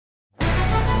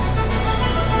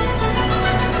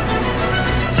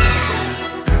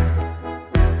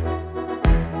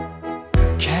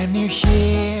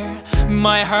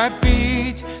My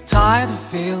heartbeat, tired of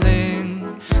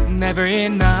feeling never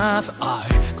enough. I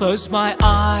close my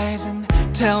eyes and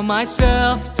tell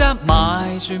myself that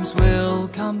my dreams will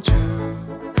come true.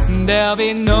 There'll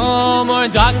be no more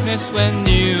darkness when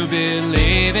you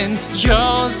believe in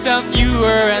yourself. You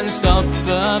are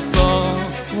unstoppable.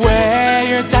 Where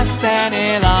your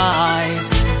destiny lies,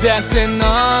 dancing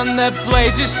on the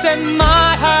blade, you set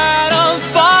my heart on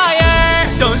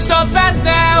fire. Don't stop us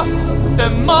now, the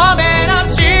moment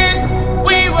of June.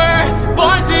 We were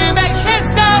born to make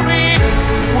history.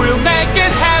 We'll make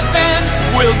it happen,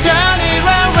 we'll turn it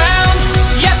around.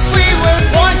 Yes, we were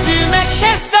born to make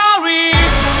history.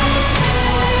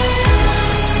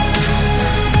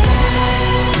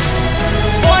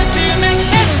 Born to make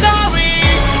history.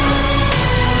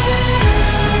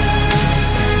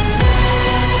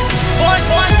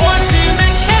 Born to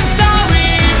make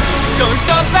history. Don't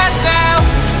stop us now,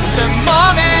 the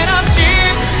moment of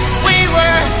June. We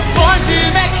were born to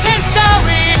make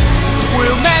history.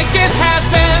 We'll make it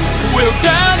happen, we'll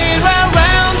turn it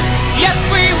around. Yes,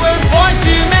 we were born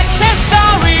to make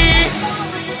history.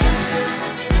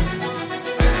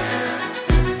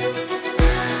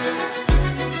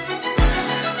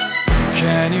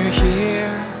 Can you hear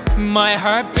my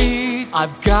heartbeat?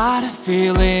 I've got a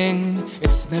feeling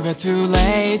it's never too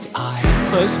late. I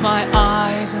close my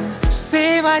eyes and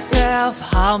see myself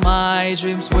how my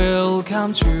dreams will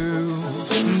come true.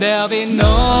 There'll be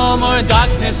no more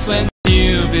darkness when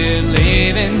you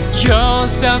believe in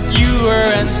yourself. You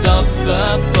are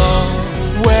unstoppable.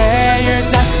 Where your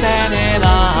destiny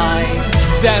lies,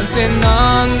 dancing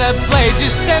on the blade, you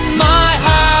set my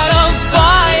heart on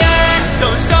fire.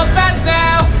 Don't stop us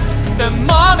now, the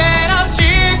moment of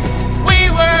June. We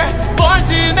were born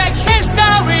to make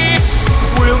history.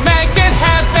 We'll make it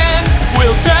happen,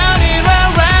 we'll turn it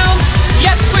around.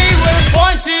 Yes, we were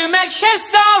born to make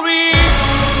history.